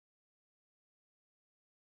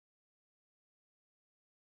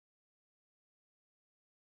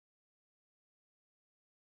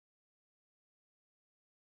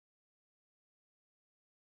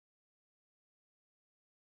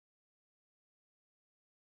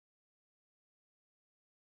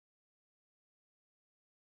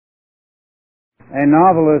A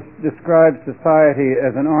novelist describes society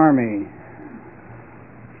as an army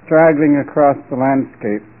straggling across the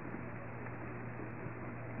landscape,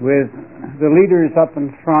 with the leaders up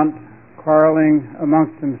in front quarreling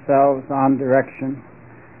amongst themselves on direction,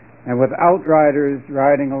 and with outriders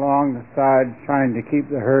riding along the sides trying to keep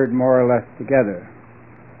the herd more or less together.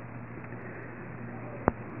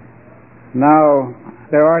 Now,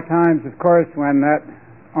 there are times, of course, when that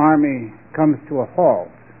army comes to a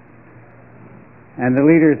halt, and the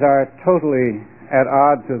leaders are totally at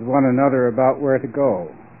odds with one another about where to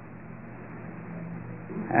go.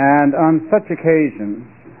 And on such occasions,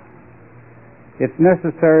 it's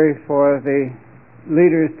necessary for the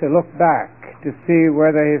leaders to look back to see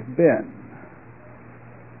where they have been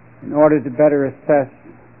in order to better assess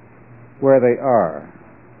where they are.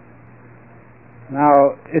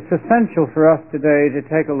 Now, it's essential for us today to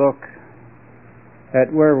take a look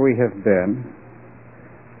at where we have been,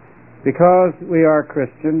 because we are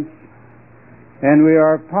Christians, and we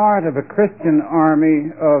are part of a Christian army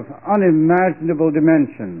of unimaginable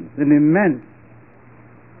dimensions, an immense,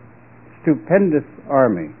 stupendous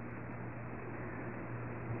army,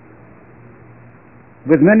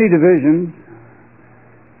 with many divisions,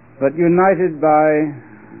 but united by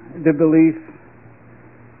the belief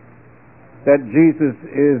that Jesus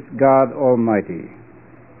is God Almighty.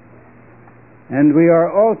 And we are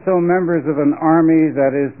also members of an army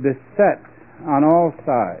that is beset on all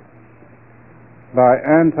sides by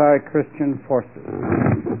anti-Christian forces.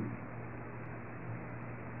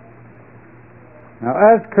 Now,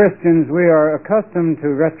 as Christians, we are accustomed to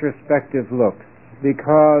retrospective looks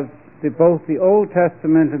because both the Old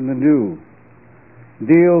Testament and the New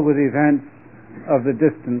deal with events of the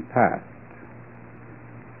distant past.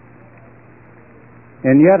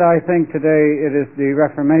 And yet I think today it is the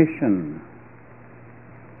Reformation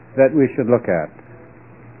that we should look at,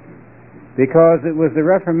 because it was the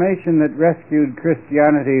Reformation that rescued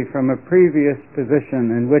Christianity from a previous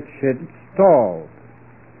position in which it stalled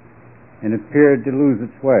and appeared to lose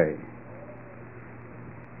its way.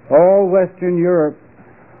 All Western Europe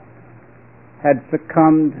had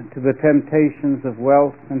succumbed to the temptations of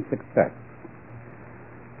wealth and success,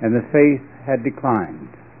 and the faith had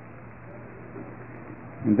declined.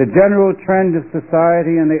 And the general trend of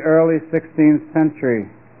society in the early 16th century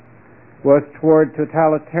was toward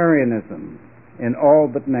totalitarianism in all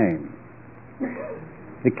but name.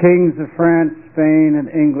 The kings of France, Spain, and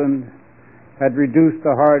England had reduced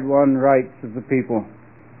the hard-won rights of the people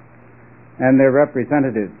and their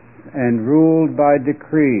representatives and ruled by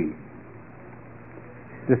decree.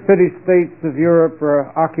 The city-states of Europe were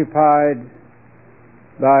occupied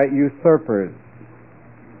by usurpers.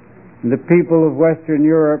 And the people of Western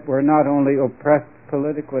Europe were not only oppressed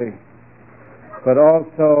politically, but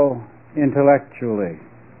also intellectually.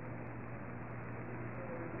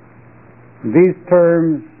 These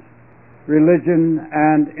terms, religion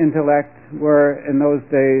and intellect, were in those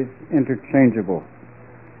days interchangeable,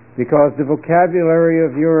 because the vocabulary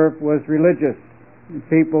of Europe was religious.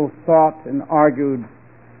 People thought and argued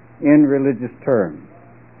in religious terms.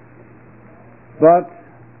 But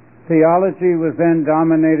theology was then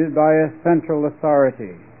dominated by a central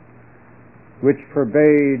authority which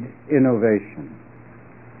forbade innovation.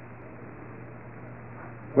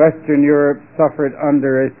 Western Europe suffered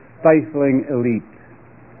under a stifling elite.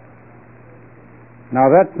 Now,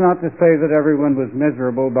 that's not to say that everyone was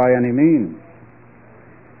miserable by any means,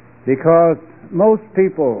 because most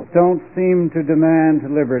people don't seem to demand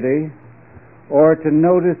liberty or to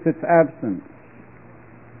notice its absence.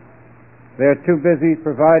 They're too busy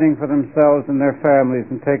providing for themselves and their families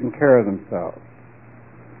and taking care of themselves,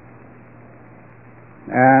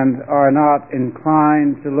 and are not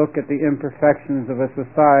inclined to look at the imperfections of a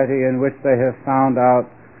society in which they have found out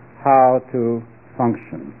how to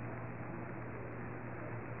function.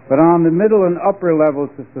 But on the middle and upper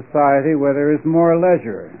levels of society, where there is more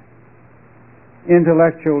leisure,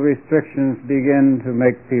 intellectual restrictions begin to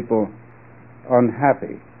make people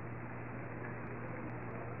unhappy.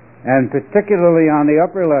 And particularly on the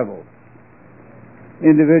upper levels,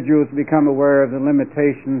 individuals become aware of the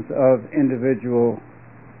limitations of individual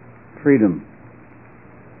freedom.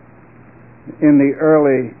 In the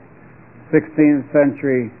early 16th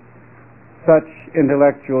century, such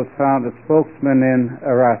intellectuals found a spokesman in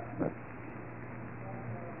Erasmus.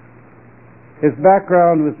 His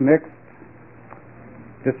background was mixed.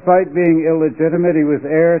 Despite being illegitimate, he was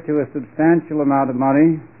heir to a substantial amount of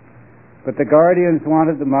money, but the guardians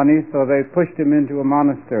wanted the money, so they pushed him into a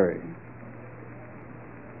monastery.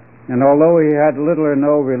 And although he had little or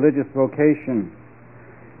no religious vocation,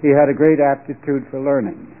 he had a great aptitude for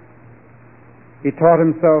learning. He taught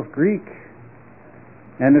himself Greek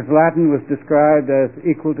and his Latin was described as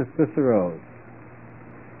equal to Cicero's.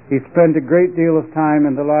 He spent a great deal of time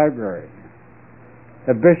in the library.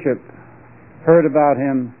 A bishop heard about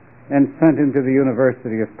him and sent him to the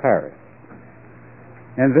University of Paris.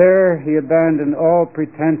 And there he abandoned all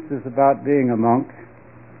pretenses about being a monk.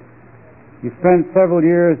 He spent several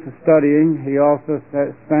years studying. He also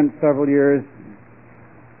spent several years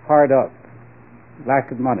hard up,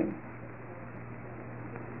 lack of money.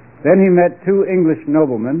 Then he met two English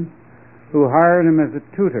noblemen who hired him as a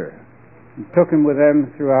tutor and took him with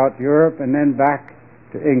them throughout Europe and then back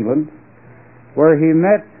to England, where he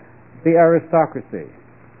met the aristocracy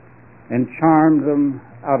and charmed them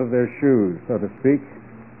out of their shoes, so to speak.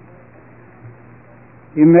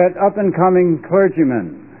 He met up-and-coming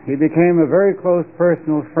clergymen. He became a very close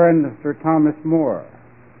personal friend of Sir Thomas More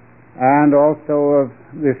and also of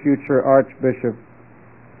the future Archbishop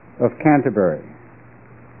of Canterbury.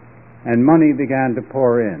 And money began to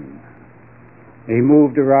pour in. He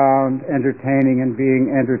moved around entertaining and being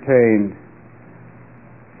entertained.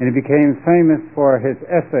 And he became famous for his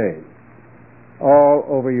essays all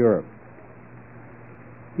over Europe.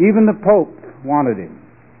 Even the Pope wanted him.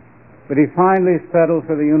 But he finally settled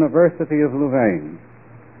for the University of Louvain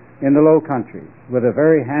in the Low Countries with a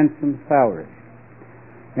very handsome salary.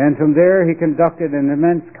 And from there he conducted an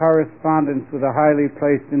immense correspondence with the highly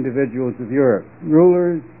placed individuals of Europe,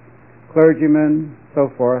 rulers, clergymen,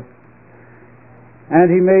 so forth.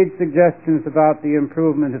 And he made suggestions about the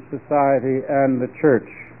improvement of society and the church.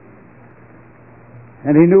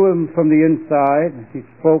 And he knew him from the inside. He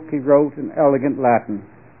spoke, he wrote in elegant Latin.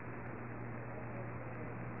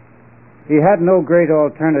 He had no great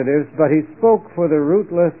alternatives, but he spoke for the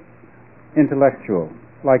rootless intellectual,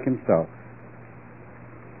 like himself.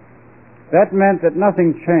 That meant that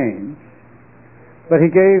nothing changed, but he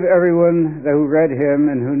gave everyone who read him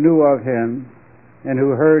and who knew of him and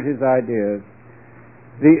who heard his ideas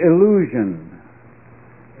the illusion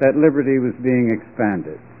that liberty was being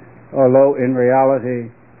expanded, although in reality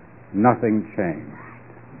nothing changed.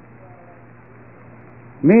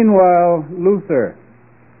 Meanwhile, Luther,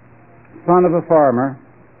 son of a farmer,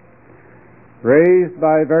 raised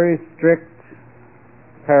by very strict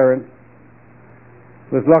parents,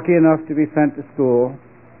 was lucky enough to be sent to school.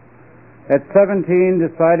 At 17,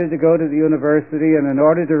 decided to go to the university, and in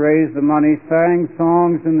order to raise the money, sang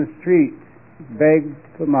songs in the street, begged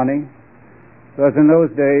for money, because in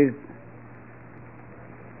those days,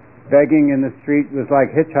 begging in the street was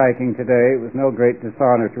like hitchhiking today. It was no great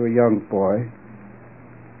dishonor to a young boy.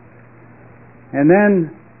 And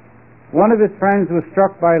then one of his friends was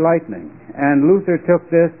struck by lightning, and Luther took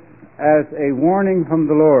this as a warning from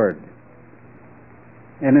the Lord.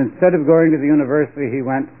 And instead of going to the university, he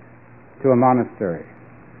went to a monastery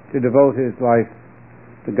to devote his life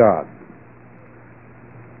to God.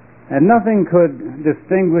 And nothing could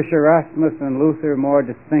distinguish Erasmus and Luther more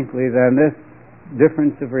distinctly than this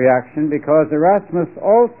difference of reaction, because Erasmus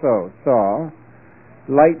also saw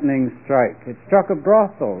lightning strike. It struck a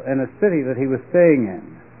brothel in a city that he was staying in.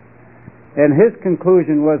 And his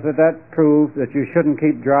conclusion was that that proved that you shouldn't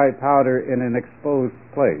keep dry powder in an exposed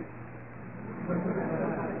place.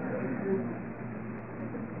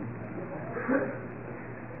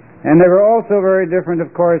 And they were also very different,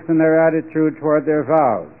 of course, in their attitude toward their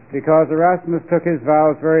vows, because Erasmus took his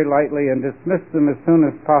vows very lightly and dismissed them as soon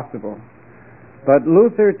as possible. But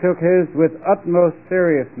Luther took his with utmost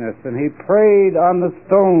seriousness, and he prayed on the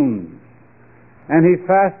stones, and he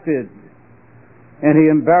fasted, and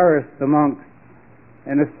he embarrassed the monks,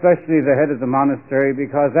 and especially the head of the monastery,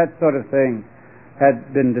 because that sort of thing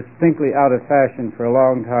had been distinctly out of fashion for a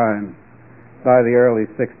long time by the early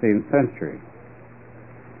 16th century.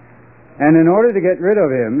 And in order to get rid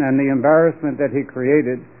of him and the embarrassment that he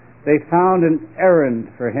created, they found an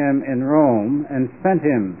errand for him in Rome and sent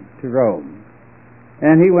him to Rome.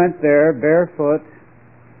 And he went there barefoot,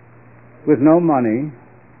 with no money,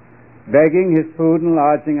 begging his food and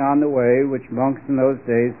lodging on the way, which monks in those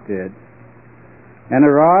days did, and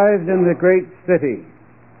arrived in the great city,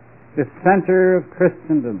 the center of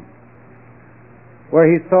Christendom, where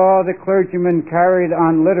he saw the clergymen carried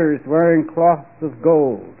on litters wearing cloths of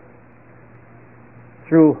gold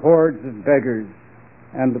through hordes of beggars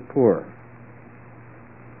and the poor.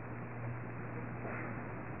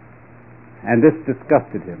 And this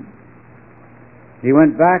disgusted him. He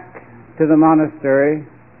went back to the monastery,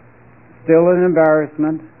 still in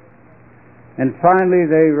embarrassment, and finally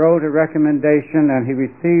they wrote a recommendation, and he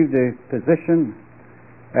received a position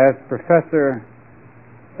as professor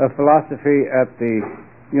of philosophy at the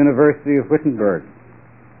University of Wittenberg,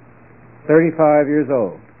 35 years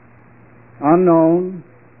old. Unknown,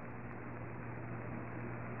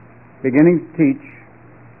 beginning to teach.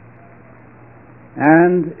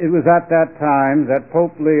 And it was at that time that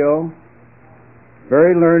Pope Leo,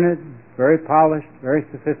 very learned, very polished, very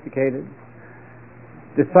sophisticated,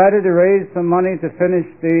 decided to raise some money to finish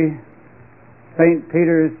the St.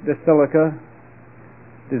 Peter's Basilica,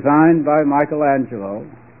 designed by Michelangelo,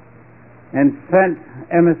 and sent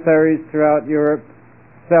emissaries throughout Europe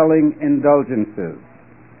selling indulgences,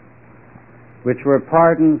 which were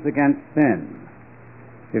pardons against sin.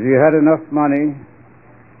 If you had enough money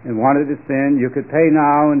and wanted to sin, you could pay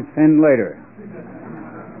now and sin later.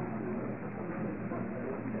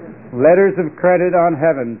 Letters of credit on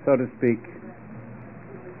heaven, so to speak.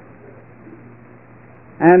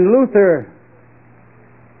 And Luther,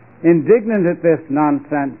 indignant at this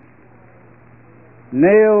nonsense,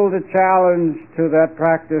 nailed a challenge to that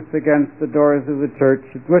practice against the doors of the church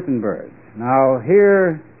at Wittenberg. Now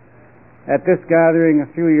here, at this gathering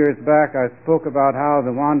a few years back, I spoke about how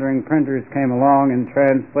the wandering printers came along and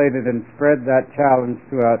translated and spread that challenge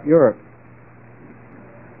throughout Europe.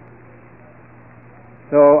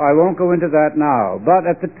 So I won't go into that now. But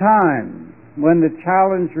at the time when the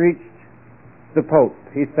challenge reached the Pope,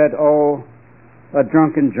 he said, "Oh, a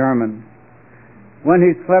drunken German. When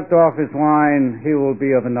he's slept off his wine, he will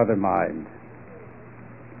be of another mind."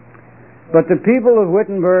 But the people of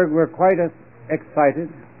Wittenberg were quite excited,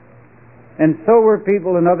 and so were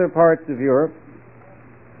people in other parts of Europe.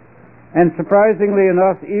 And surprisingly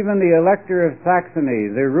enough, even the Elector of Saxony,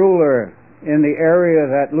 the ruler in the area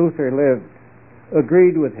that Luther lived,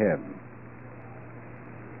 agreed with him,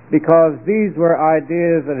 because these were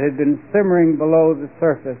ideas that had been simmering below the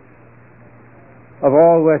surface of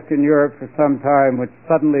all Western Europe for some time, which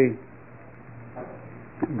suddenly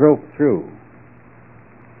broke through.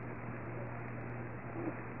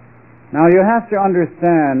 Now you have to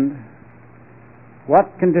understand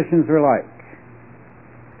what conditions were like,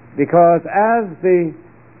 because as the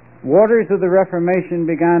waters of the Reformation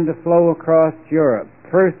began to flow across Europe,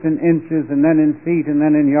 first in inches and then in feet and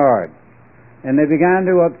then in yards, and they began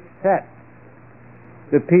to upset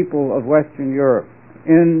the people of Western Europe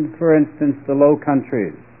in, for instance, the Low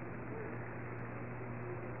Countries,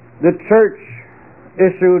 the church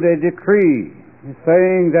issued a decree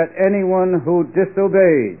saying that anyone who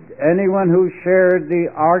disobeyed, anyone who shared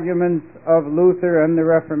the arguments of Luther and the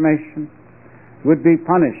Reformation would be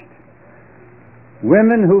punished.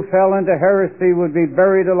 Women who fell into heresy would be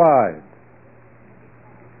buried alive.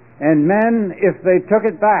 And men, if they took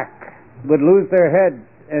it back, would lose their heads,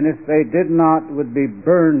 and if they did not, would be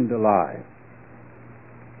burned alive.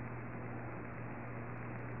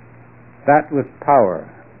 That was power.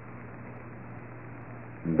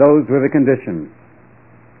 Those were the conditions.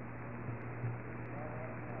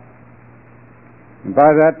 And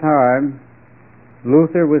by that time,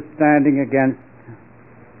 Luther was standing against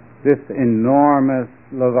this enormous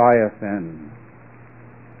Leviathan.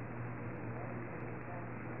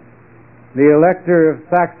 The Elector of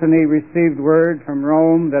Saxony received word from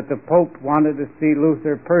Rome that the Pope wanted to see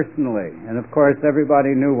Luther personally, and of course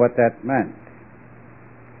everybody knew what that meant.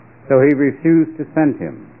 So he refused to send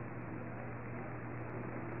him.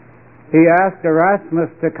 He asked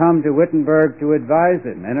Erasmus to come to Wittenberg to advise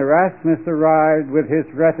him, and Erasmus arrived with his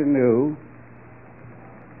retinue,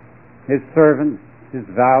 his servants, his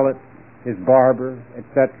valet, his barber,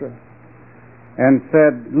 etc., and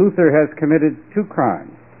said, "Luther has committed two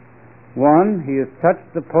crimes. One, he has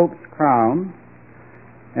touched the Pope's crown,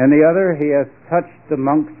 and the other, he has touched the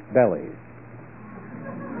monks' bellies."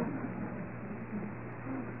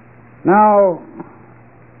 Now,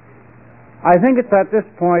 I think it's at this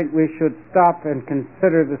point we should stop and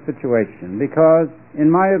consider the situation, because, in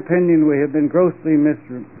my opinion, we have been grossly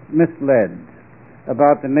misled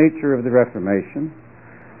about the nature of the Reformation.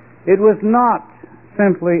 It was not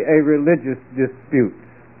simply a religious dispute.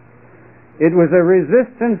 It was a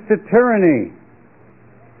resistance to tyranny.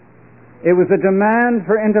 It was a demand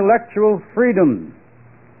for intellectual freedom,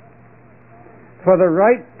 for the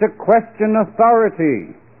right to question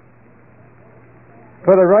authority,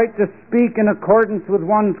 for the right to speak in accordance with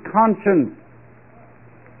one's conscience,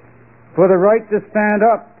 for the right to stand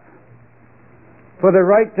up, for the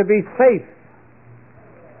right to be safe,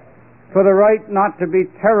 for the right not to be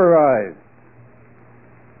terrorized,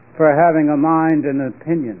 for having a mind and an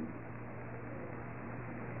opinion,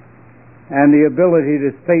 and the ability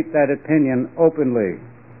to state that opinion openly.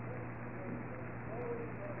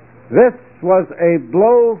 This was a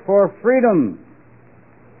blow for freedom.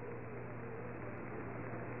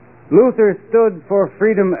 Luther stood for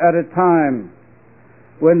freedom at a time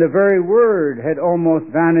when the very word had almost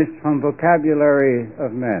vanished from vocabulary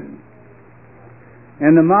of men.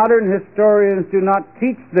 And the modern historians do not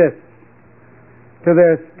teach this to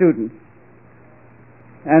their students,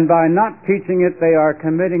 and by not teaching it they are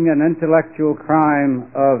committing an intellectual crime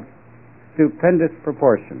of stupendous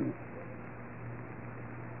proportions.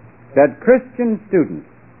 That Christian students,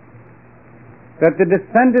 that the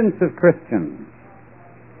descendants of Christians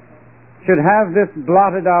should have this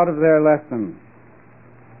blotted out of their lessons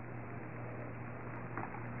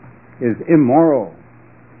is immoral,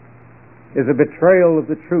 is a betrayal of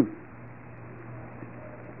the truth.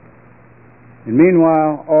 And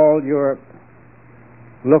meanwhile, all Europe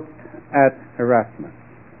looked at Erasmus.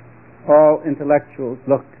 All intellectuals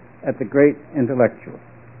looked at the great intellectual,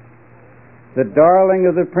 the darling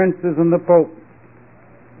of the princes and the popes,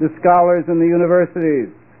 the scholars in the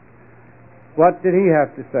universities. What did he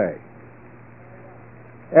have to say?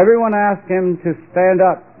 Everyone asked him to stand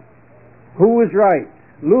up. Who was right,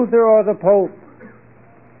 Luther or the Pope?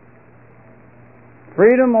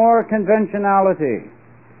 Freedom or conventionality?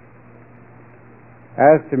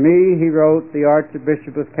 As to me, he wrote, the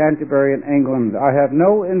Archbishop of Canterbury in England, I have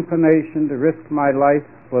no inclination to risk my life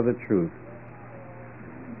for the truth.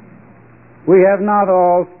 We have not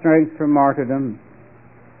all strength for martyrdom,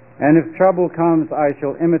 and if trouble comes, I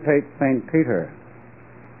shall imitate St. Peter.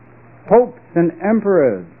 Popes and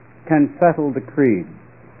emperors can settle the creed.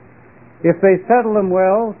 If they settle them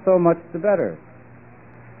well, so much the better.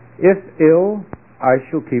 If ill, I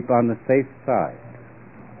shall keep on the safe side.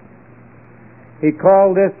 He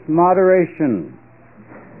called this moderation,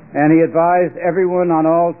 and he advised everyone on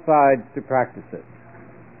all sides to practice it.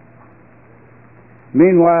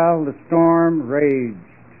 Meanwhile, the storm raged.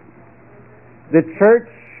 The church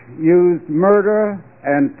used murder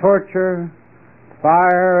and torture,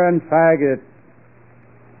 fire and faggot.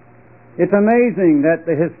 It's amazing that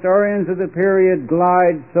the historians of the period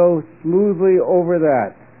glide so smoothly over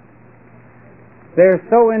that. They're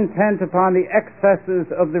so intent upon the excesses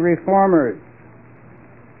of the reformers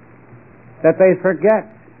that they forget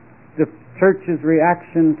the church's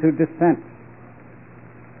reaction to dissent.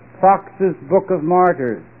 Fox's Book of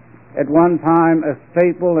Martyrs, at one time a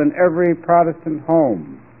staple in every Protestant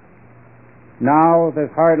home. Now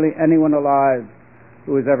there's hardly anyone alive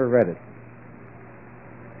who has ever read it.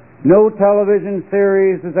 No television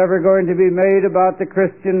series is ever going to be made about the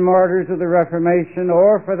Christian martyrs of the Reformation,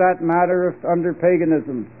 or for that matter under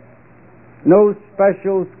paganism. No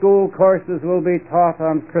special school courses will be taught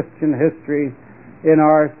on Christian history in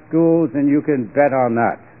our schools, and you can bet on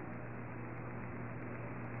that.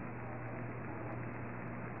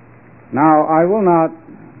 Now, I will not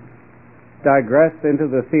digress into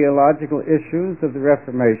the theological issues of the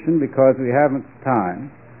Reformation because we haven't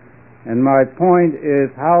time. And my point is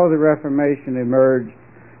how the Reformation emerged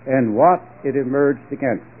and what it emerged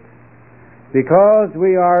against. Because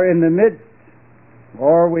we are in the midst,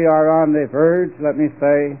 or we are on the verge, let me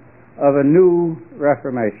say, of a new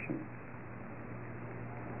Reformation.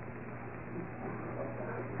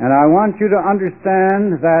 And I want you to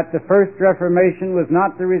understand that the first Reformation was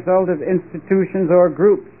not the result of institutions or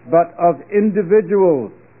groups, but of individuals,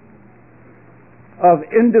 of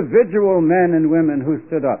individual men and women who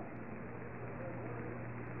stood up.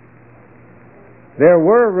 There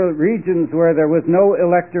were regions where there was no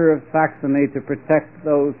elector of Saxony to protect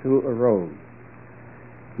those who arose.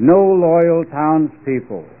 No loyal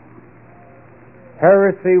townspeople.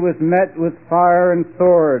 Heresy was met with fire and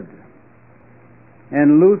sword,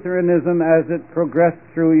 and Lutheranism, as it progressed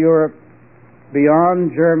through Europe,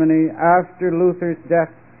 beyond Germany, after Luther's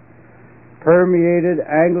death, permeated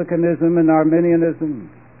Anglicanism and Arminianism,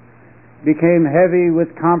 became heavy with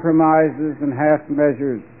compromises and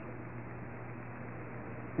half-measures,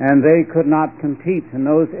 and they could not compete in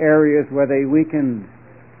those areas where they weakened.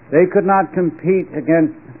 They could not compete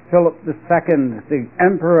against Philip II, the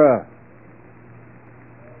emperor,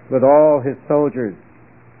 with all his soldiers,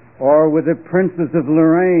 or with the princes of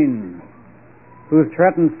Lorraine, who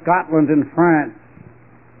threatened Scotland and France,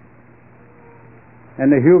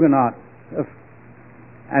 and the Huguenots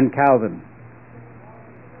and Calvin.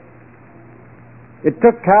 It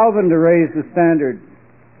took Calvin to raise the standard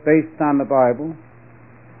based on the Bible,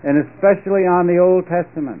 and especially on the Old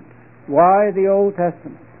Testament. Why the Old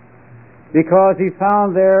Testament? Because he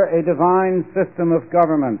found there a divine system of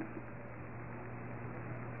government.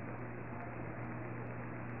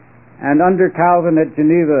 And under Calvin at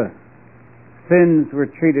Geneva, sins were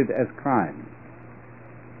treated as crimes.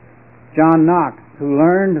 John Knox, who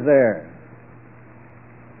learned there,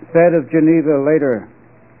 said of Geneva later,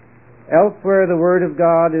 elsewhere the Word of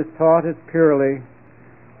God is taught as purely,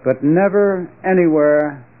 but never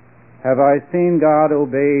anywhere have I seen God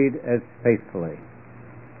obeyed as faithfully.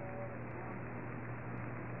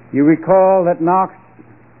 You recall that Knox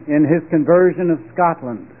in his conversion of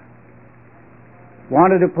Scotland,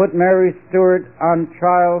 wanted to put Mary Stuart on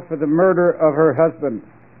trial for the murder of her husband.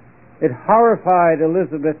 It horrified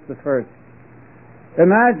Elizabeth I.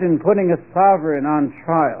 Imagine putting a sovereign on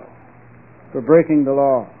trial for breaking the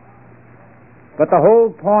law. But the whole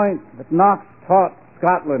point that Knox taught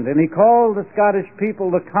Scotland, and he called the Scottish people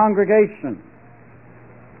the congregation,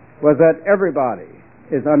 was that everybody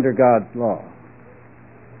is under God's law.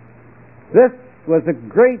 This was a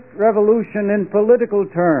great revolution in political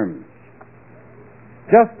terms,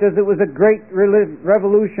 just as it was a great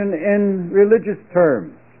revolution in religious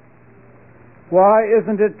terms. Why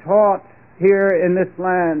isn't it taught here in this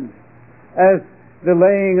land as the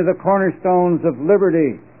laying of the cornerstones of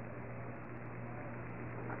liberty?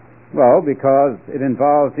 Well, because it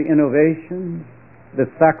involves the innovations, the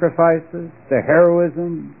sacrifices, the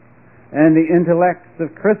heroism, and the intellects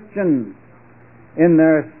of Christians in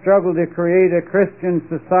their struggle to create a Christian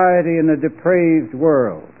society in a depraved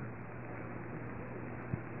world.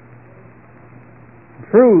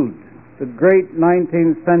 Froude, the great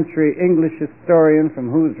 19th century English historian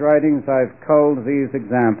from whose writings I've culled these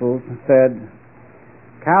examples, said,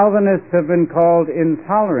 "Calvinists have been called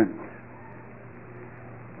intolerant.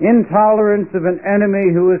 Intolerance of an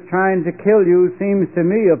enemy who is trying to kill you seems to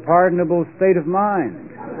me a pardonable state of mind."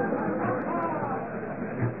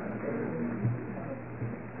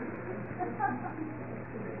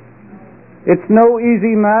 It's no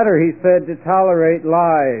easy matter, he said, to tolerate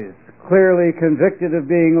lies, clearly convicted of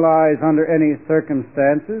being lies under any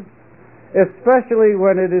circumstances, especially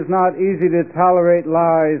when it is not easy to tolerate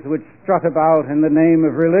lies which strut about in the name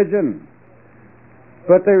of religion.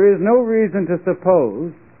 But there is no reason to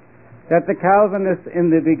suppose that the Calvinists in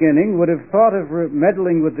the beginning would have thought of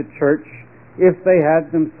meddling with the church if they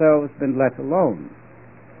had themselves been let alone.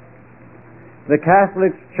 The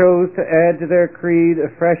Catholics chose to add to their creed a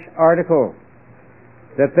fresh article,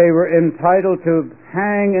 that they were entitled to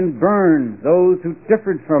hang and burn those who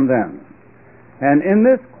differed from them. And in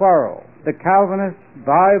this quarrel, the Calvinists,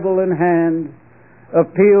 Bible in hand,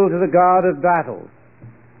 appealed to the God of battles.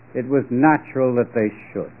 It was natural that they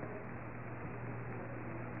should.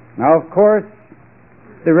 Now, of course,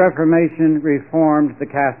 the Reformation reformed the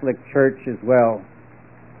Catholic Church as well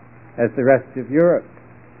as the rest of Europe.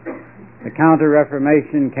 The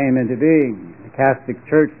Counter-Reformation came into being. The Catholic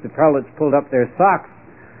Church, the prelates pulled up their socks.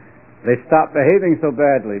 They stopped behaving so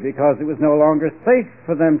badly because it was no longer safe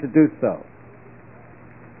for them to do so.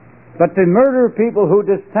 But to murder people who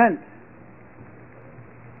dissent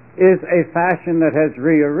is a fashion that has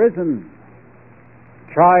re-arisen.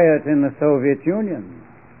 Try it in the Soviet Union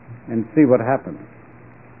and see what happens.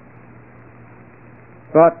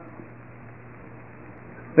 But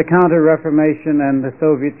the Counter-Reformation and the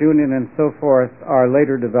Soviet Union and so forth are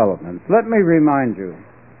later developments. Let me remind you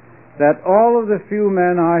that all of the few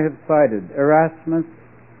men I have cited, Erasmus,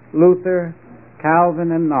 Luther,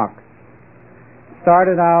 Calvin, and Knox,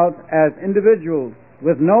 started out as individuals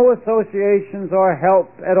with no associations or help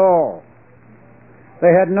at all.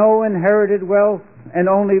 They had no inherited wealth and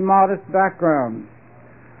only modest backgrounds.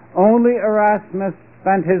 Only Erasmus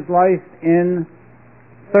spent his life in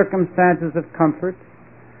circumstances of comfort,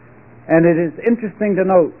 and it is interesting to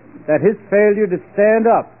note that his failure to stand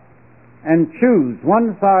up and choose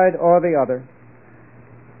one side or the other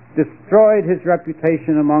destroyed his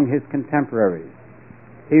reputation among his contemporaries.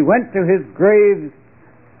 He went to his grave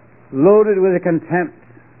loaded with the contempt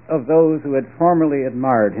of those who had formerly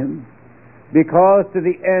admired him, because to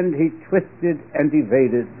the end he twisted and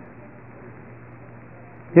evaded.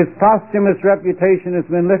 His posthumous reputation has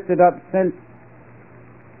been lifted up since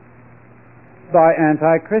by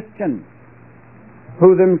anti-Christians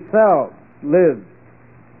who themselves lived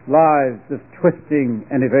lives of twisting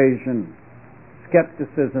and evasion,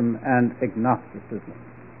 skepticism and agnosticism.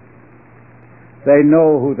 They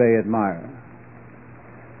know who they admire.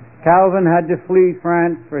 Calvin had to flee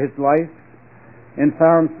France for his life and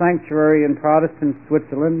found sanctuary in Protestant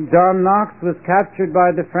Switzerland. John Knox was captured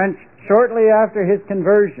by the French shortly after his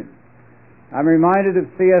conversion. I'm reminded of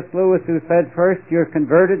C.S. Lewis, who said, first you're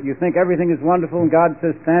converted, you think everything is wonderful, and God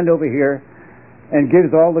says, stand over here, and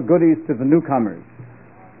gives all the goodies to the newcomers.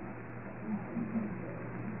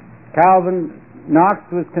 Knox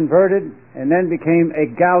was converted and then became a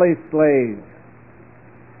galley slave,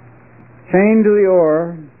 chained to the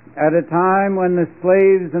oar at a time when the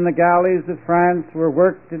slaves in the galleys of France were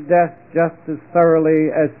worked to death just as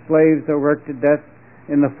thoroughly as slaves are worked to death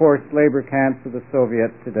in the forced labor camps of the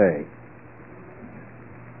Soviet today.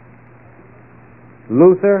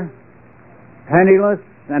 Luther, penniless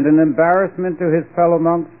and an embarrassment to his fellow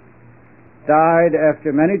monks, died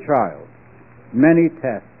after many trials, many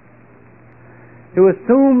tests, To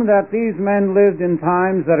assume that these men lived in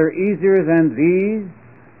times that are easier than these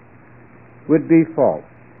would be false.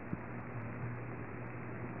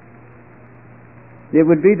 It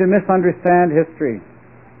would be to misunderstand history.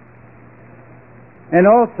 And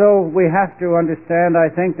also, we have to understand, I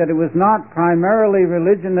think, that it was not primarily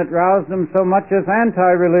religion that roused them so much as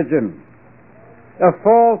anti-religion. A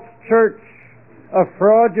false church, a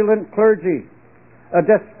fraudulent clergy, a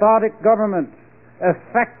despotic government, a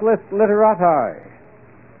feckless literati,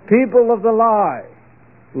 people of the lie,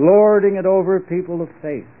 lording it over people of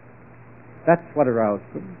faith. That's what aroused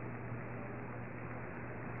them.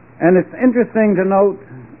 And it's interesting to note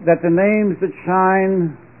that the names that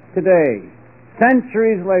shine today,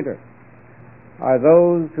 centuries later, are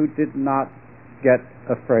those who did not get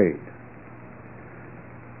afraid.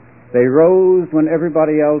 They rose when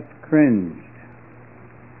everybody else cringed.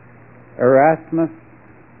 Erasmus,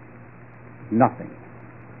 nothing.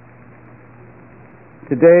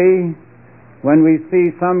 Today, when we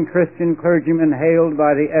see some Christian clergymen hailed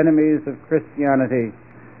by the enemies of Christianity,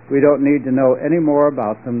 we don't need to know any more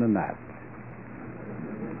about them than that.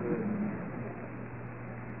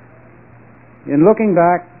 In looking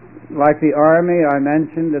back, like the army I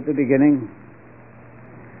mentioned at the beginning,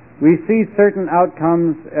 we see certain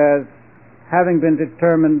outcomes as having been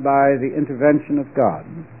determined by the intervention of God.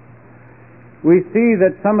 We see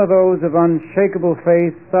that some of those of unshakable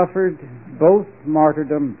faith suffered both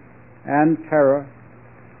martyrdom and terror,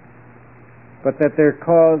 but that their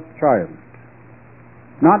cause triumphed.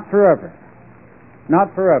 Not forever,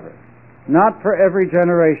 not forever, not for every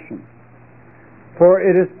generation. For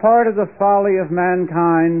it is part of the folly of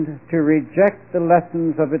mankind to reject the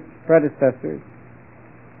lessons of its predecessors.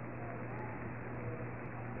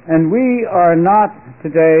 And we are not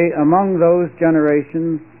today among those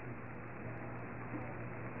generations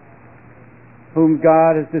whom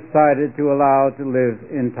God has decided to allow to live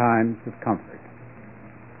in times of comfort.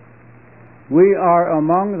 We are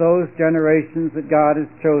among those generations that God has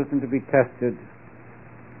chosen to be tested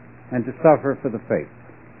and to suffer for the faith.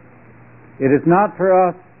 It is not for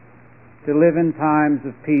us to live in times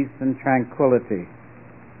of peace and tranquility.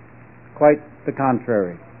 Quite the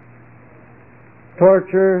contrary.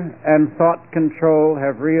 Torture and thought control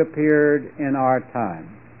have reappeared in our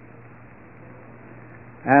time.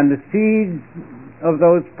 And the seeds of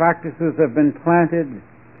those practices have been planted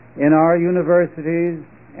in our universities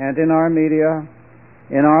and in our media,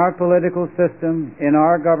 in our political system, in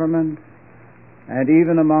our government, and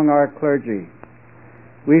even among our clergy.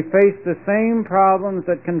 We face the same problems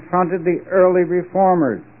that confronted the early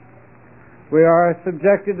reformers. We are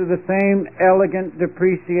subjected to the same elegant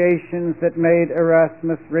depreciations that made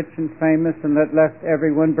Erasmus rich and famous and that left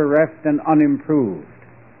everyone bereft and unimproved.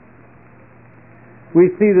 We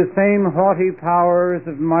see the same haughty powers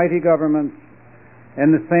of mighty governments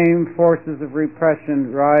and the same forces of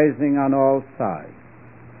repression rising on all sides.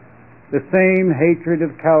 The same hatred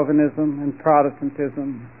of Calvinism and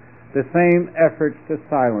Protestantism, the same efforts to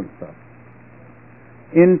silence us.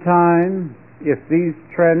 In time, if these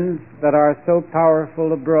trends that are so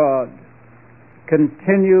powerful abroad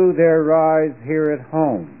continue their rise here at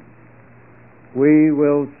home, we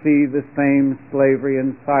will see the same slavery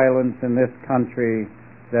and silence in this country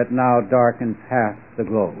that now darkens half the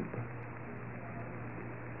globe.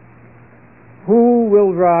 Who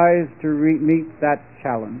will rise to meet that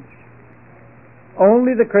challenge?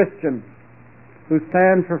 Only the Christians who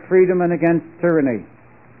stand for freedom and against tyranny.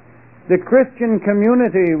 The Christian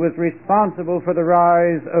community was responsible for the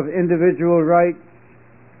rise of individual rights,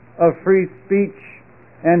 of free speech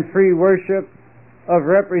and free worship, of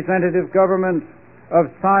representative government, of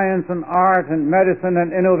science and art and medicine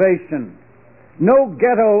and innovation. No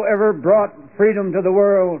ghetto ever brought freedom to the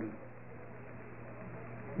world.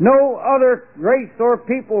 No other race or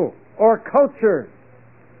people or culture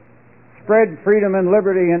spread freedom and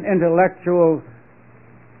liberty and intellectual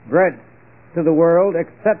bread to the world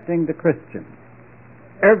excepting the Christians.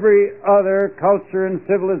 Every other culture and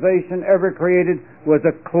civilization ever created was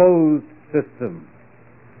a closed system.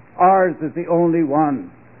 Ours is the only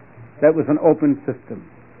one that was an open system.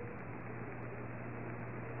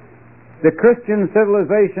 The Christian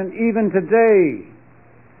civilization, even today,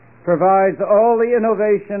 provides all the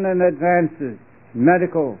innovation and advances,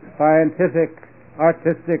 medical, scientific,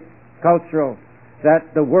 artistic, cultural,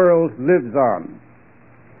 that the world lives on.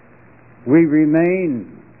 We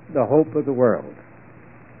remain the hope of the world.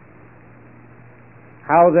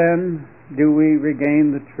 How then do we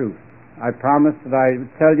regain the truth? I promised that I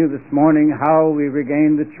would tell you this morning how we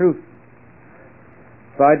regain the truth.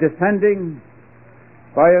 By defending,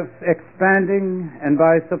 by expanding, and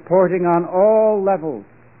by supporting on all levels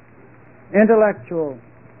intellectual,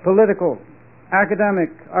 political, academic,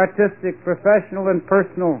 artistic, professional, and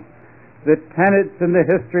personal, the tenets and the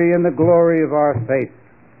history and the glory of our faith.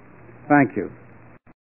 Thank you.